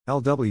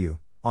LW,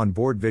 On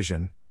Board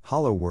Vision,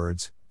 Hollow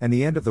Words, and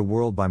the End of the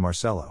World by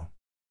Marcello.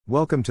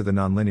 Welcome to the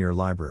Nonlinear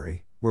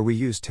Library, where we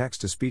use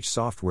text-to-speech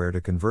software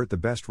to convert the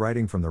best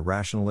writing from the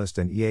rationalist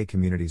and EA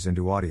communities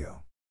into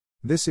audio.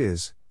 This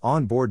is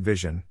On Board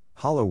Vision,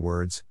 Hollow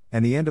Words,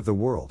 and the End of the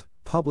World,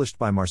 published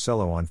by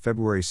Marcello on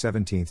February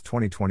 17,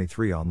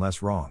 2023 on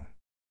Less Wrong.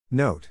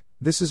 Note,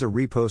 this is a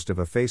repost of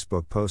a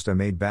Facebook post I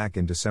made back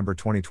in December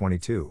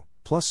 2022,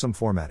 plus some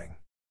formatting.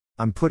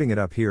 I'm putting it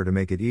up here to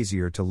make it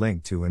easier to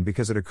link to and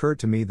because it occurred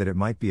to me that it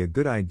might be a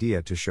good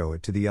idea to show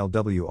it to the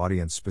LW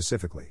audience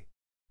specifically.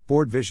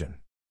 Board Vision.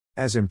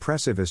 As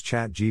impressive as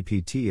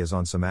ChatGPT is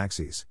on some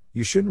axes,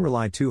 you shouldn't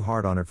rely too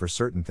hard on it for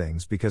certain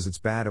things because it's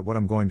bad at what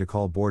I'm going to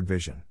call board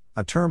vision,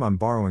 a term I'm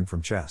borrowing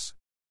from chess.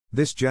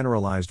 This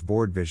generalized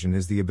board vision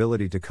is the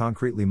ability to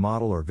concretely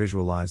model or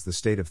visualize the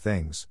state of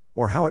things,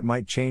 or how it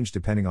might change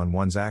depending on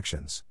one's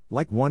actions,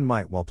 like one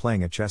might while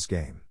playing a chess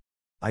game.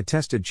 I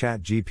tested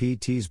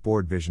ChatGPT's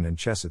board vision in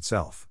chess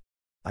itself.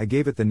 I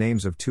gave it the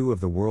names of two of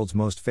the world's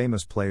most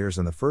famous players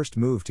and the first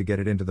move to get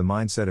it into the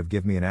mindset of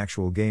give me an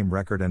actual game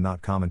record and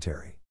not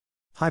commentary.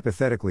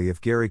 Hypothetically,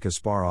 if Garry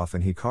Kasparov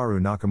and Hikaru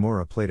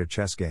Nakamura played a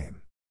chess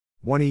game.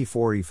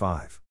 1e4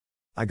 e5.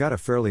 I got a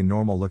fairly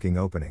normal looking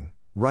opening,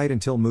 right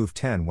until move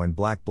 10 when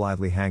black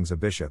blithely hangs a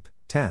bishop,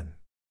 10.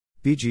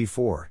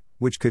 bg4,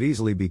 which could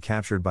easily be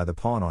captured by the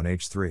pawn on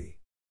h3.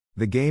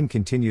 The game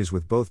continues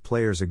with both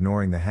players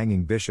ignoring the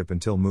hanging bishop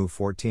until move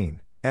 14,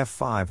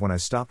 f5 when I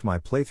stopped my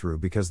playthrough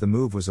because the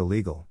move was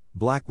illegal.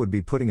 Black would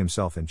be putting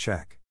himself in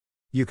check.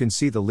 You can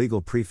see the legal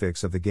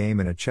prefix of the game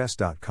in a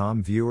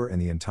chess.com viewer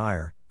and the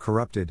entire,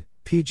 corrupted,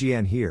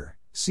 PGN here,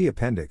 see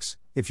appendix,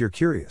 if you're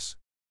curious.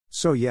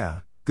 So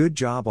yeah, good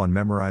job on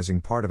memorizing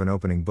part of an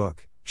opening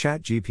book,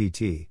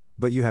 ChatGPT,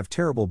 but you have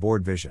terrible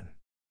board vision.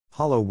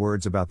 Hollow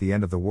words about the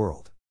end of the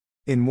world.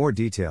 In more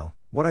detail,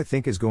 what I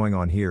think is going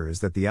on here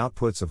is that the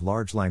outputs of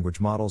large language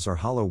models are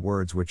hollow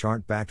words which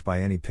aren't backed by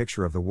any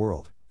picture of the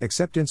world,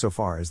 except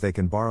insofar as they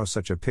can borrow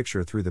such a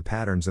picture through the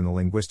patterns in the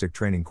linguistic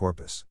training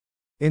corpus.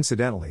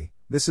 Incidentally,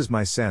 this is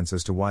my sense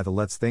as to why the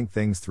let's think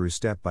things through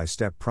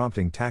step-by-step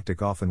prompting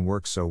tactic often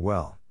works so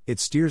well. It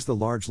steers the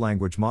large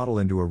language model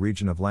into a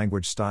region of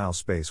language style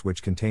space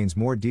which contains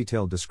more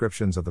detailed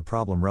descriptions of the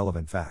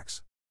problem-relevant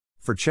facts.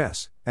 For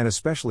chess, and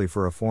especially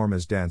for a form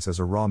as dense as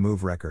a raw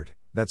move record,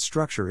 that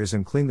structure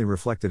isn't cleanly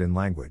reflected in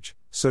language,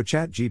 so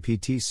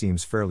ChatGPT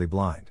seems fairly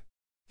blind.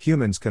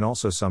 Humans can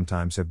also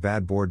sometimes have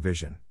bad board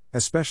vision,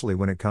 especially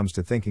when it comes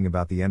to thinking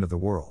about the end of the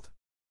world.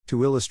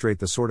 To illustrate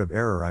the sort of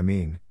error I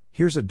mean,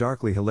 here's a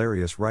darkly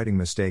hilarious writing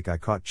mistake I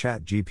caught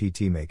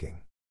ChatGPT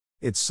making.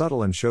 It's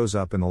subtle and shows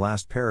up in the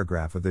last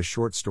paragraph of this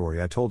short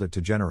story I told it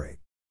to generate.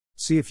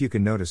 See if you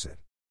can notice it.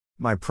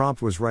 My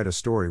prompt was write a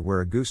story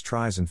where a goose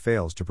tries and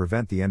fails to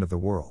prevent the end of the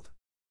world.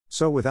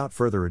 So without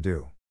further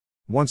ado.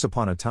 Once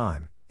upon a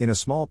time, in a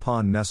small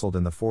pond nestled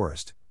in the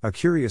forest, a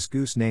curious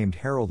goose named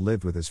Harold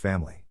lived with his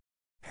family.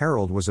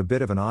 Harold was a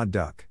bit of an odd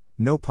duck,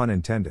 no pun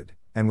intended,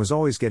 and was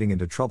always getting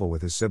into trouble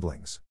with his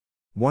siblings.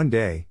 One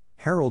day,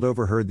 Harold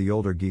overheard the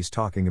older geese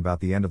talking about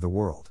the end of the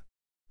world.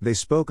 They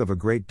spoke of a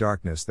great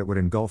darkness that would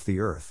engulf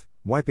the earth,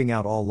 wiping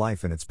out all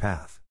life in its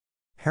path.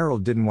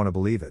 Harold didn't want to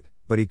believe it,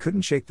 but he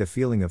couldn't shake the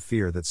feeling of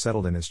fear that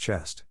settled in his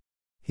chest.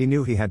 He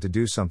knew he had to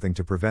do something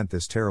to prevent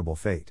this terrible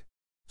fate.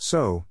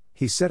 So,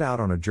 he set out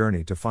on a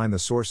journey to find the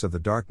source of the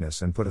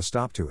darkness and put a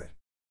stop to it.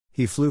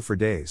 He flew for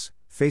days,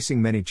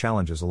 facing many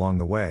challenges along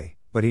the way,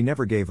 but he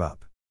never gave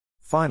up.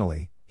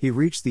 Finally, he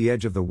reached the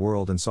edge of the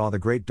world and saw the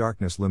great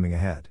darkness looming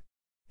ahead.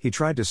 He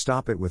tried to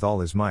stop it with all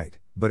his might,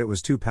 but it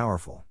was too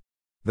powerful.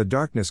 The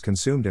darkness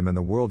consumed him and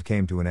the world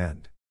came to an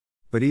end.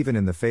 But even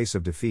in the face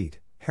of defeat,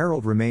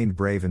 Harold remained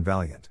brave and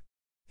valiant.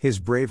 His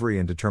bravery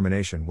and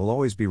determination will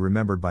always be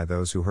remembered by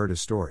those who heard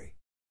his story.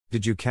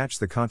 Did you catch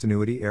the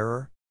continuity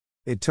error?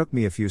 It took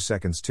me a few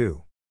seconds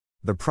too.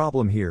 The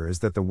problem here is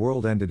that the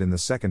world ended in the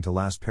second to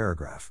last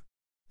paragraph.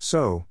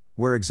 So,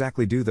 where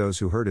exactly do those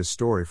who heard his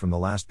story from the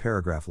last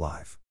paragraph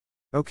live?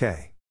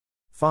 Okay.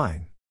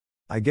 Fine.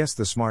 I guess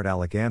the smart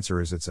aleck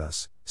answer is it's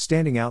us,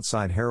 standing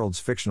outside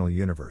Harold's fictional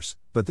universe,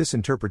 but this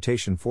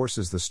interpretation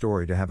forces the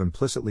story to have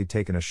implicitly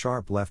taken a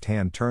sharp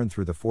left-hand turn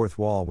through the fourth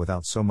wall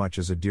without so much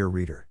as a dear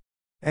reader.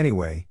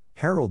 Anyway,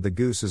 Harold the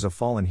goose is a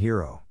fallen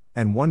hero,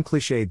 and one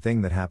cliched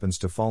thing that happens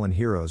to fallen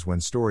heroes when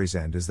stories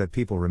end is that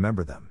people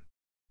remember them.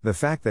 The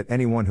fact that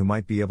anyone who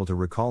might be able to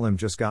recall him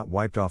just got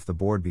wiped off the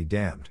board be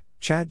damned,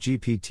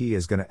 ChatGPT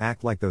is gonna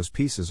act like those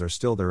pieces are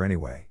still there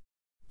anyway.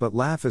 But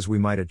laugh as we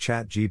might at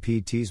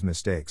ChatGPT's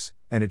mistakes,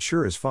 and it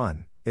sure is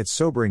fun, it's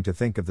sobering to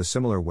think of the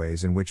similar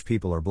ways in which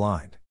people are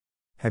blind.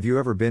 Have you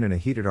ever been in a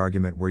heated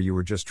argument where you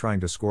were just trying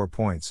to score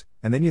points,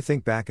 and then you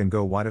think back and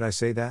go, why did I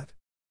say that?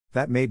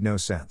 That made no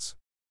sense.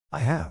 I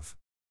have.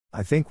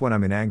 I think when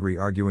I'm in angry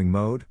arguing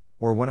mode,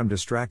 or when I'm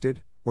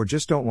distracted, or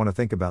just don't want to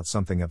think about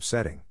something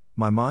upsetting,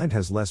 my mind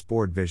has less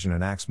board vision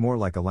and acts more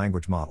like a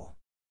language model.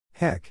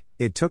 Heck,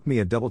 it took me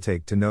a double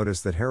take to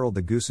notice that Harold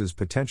the Goose's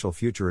potential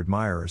future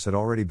admirers had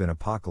already been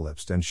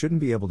apocalypsed and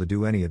shouldn't be able to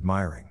do any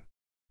admiring.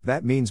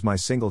 That means my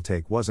single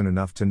take wasn't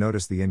enough to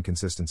notice the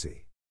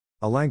inconsistency.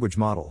 A language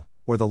model,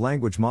 or the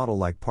language model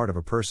like part of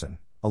a person,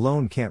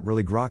 alone can't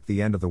really grok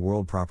the end of the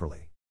world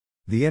properly.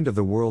 The end of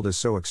the world is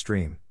so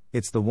extreme,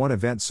 it's the one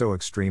event so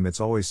extreme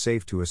it's always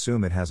safe to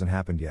assume it hasn't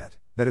happened yet,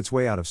 that it's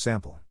way out of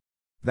sample.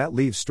 That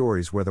leaves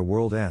stories where the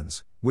world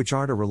ends, which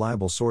aren't a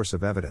reliable source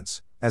of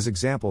evidence, as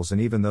examples,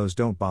 and even those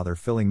don't bother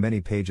filling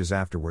many pages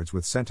afterwards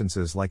with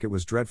sentences like it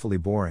was dreadfully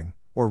boring,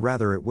 or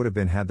rather it would have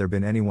been had there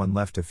been anyone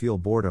left to feel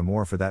boredom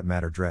or for that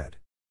matter dread.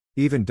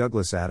 Even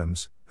Douglas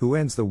Adams, who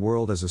ends the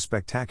world as a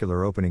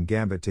spectacular opening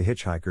gambit to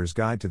Hitchhiker's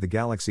Guide to the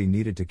Galaxy,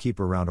 needed to keep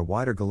around a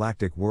wider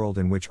galactic world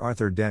in which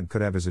Arthur Dent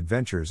could have his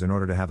adventures in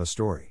order to have a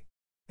story.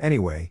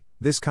 Anyway,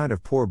 this kind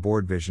of poor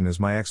board vision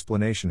is my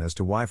explanation as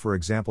to why, for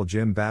example,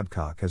 Jim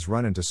Babcock has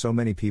run into so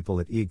many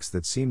people at EECS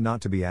that seem not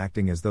to be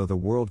acting as though the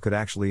world could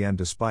actually end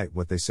despite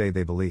what they say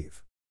they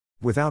believe.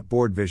 Without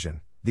board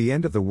vision, the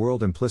end of the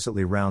world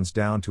implicitly rounds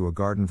down to a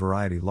garden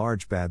variety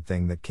large bad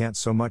thing that can't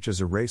so much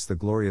as erase the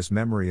glorious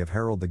memory of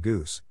Harold the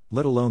Goose,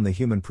 let alone the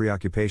human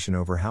preoccupation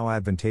over how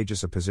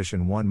advantageous a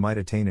position one might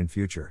attain in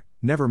future,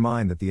 never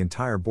mind that the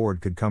entire board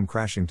could come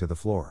crashing to the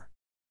floor.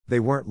 They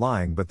weren't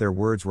lying, but their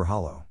words were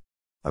hollow.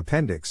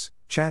 Appendix,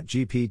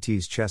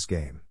 ChatGPT's chess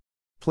game.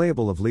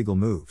 Playable of legal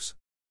moves.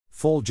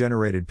 Full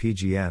generated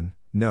PGN,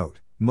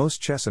 note,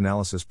 most chess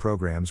analysis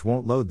programs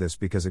won't load this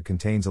because it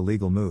contains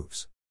illegal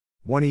moves.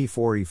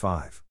 1e4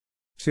 e5.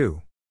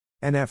 2.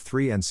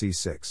 nf3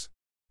 nc6.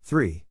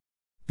 3.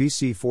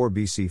 bc4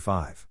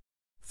 bc5.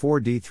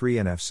 4d3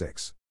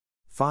 nf6.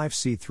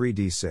 5c3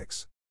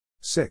 d6.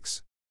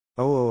 6.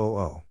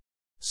 0000.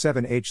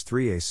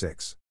 7h3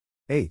 a6.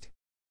 8.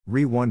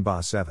 re1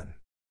 ba7.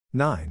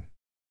 9.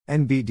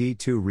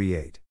 NBD2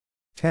 re8.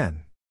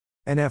 10.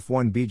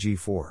 NF1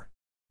 BG4.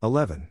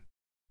 11.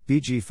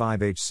 BG5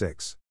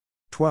 H6.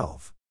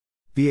 12.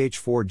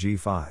 BH4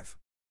 G5.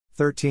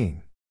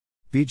 13.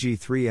 BG3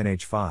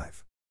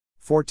 NH5.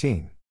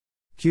 14.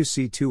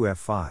 QC2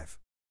 F5.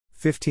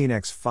 15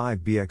 X5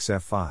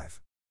 BXF5.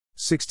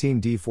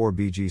 16 D4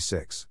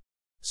 BG6.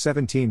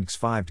 17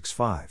 X5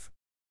 X5.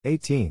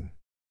 18.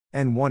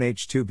 N1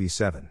 H2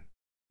 B7.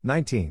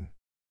 19.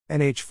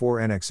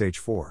 NH4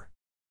 NXH4.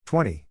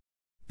 20.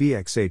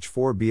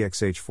 BXH4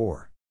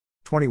 BXH4.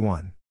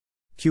 21.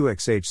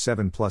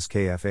 QXH7 plus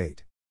KF8.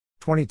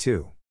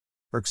 22.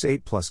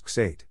 ERX8 plus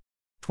X8.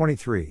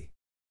 23.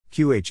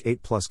 QH8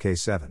 plus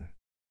K7.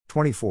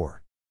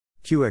 24.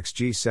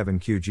 QXG7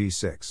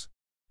 QG6.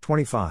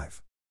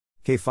 25.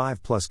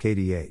 K5 plus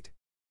KD8.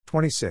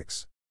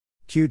 26.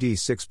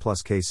 QD6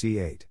 plus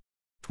KC8.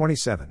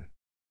 27.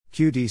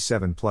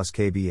 QD7 plus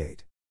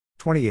KB8.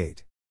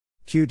 28.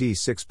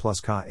 QD6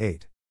 plus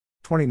K8.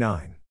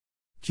 29.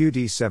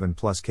 QD7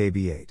 plus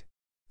KB8.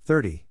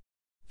 30.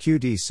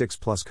 QD6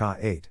 plus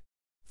K8.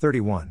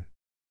 31.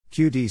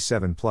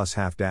 QD7 plus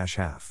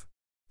half-half.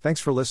 Thanks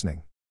for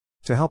listening.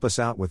 To help us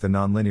out with the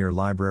Nonlinear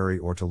Library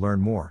or to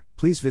learn more,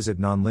 please visit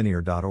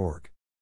nonlinear.org.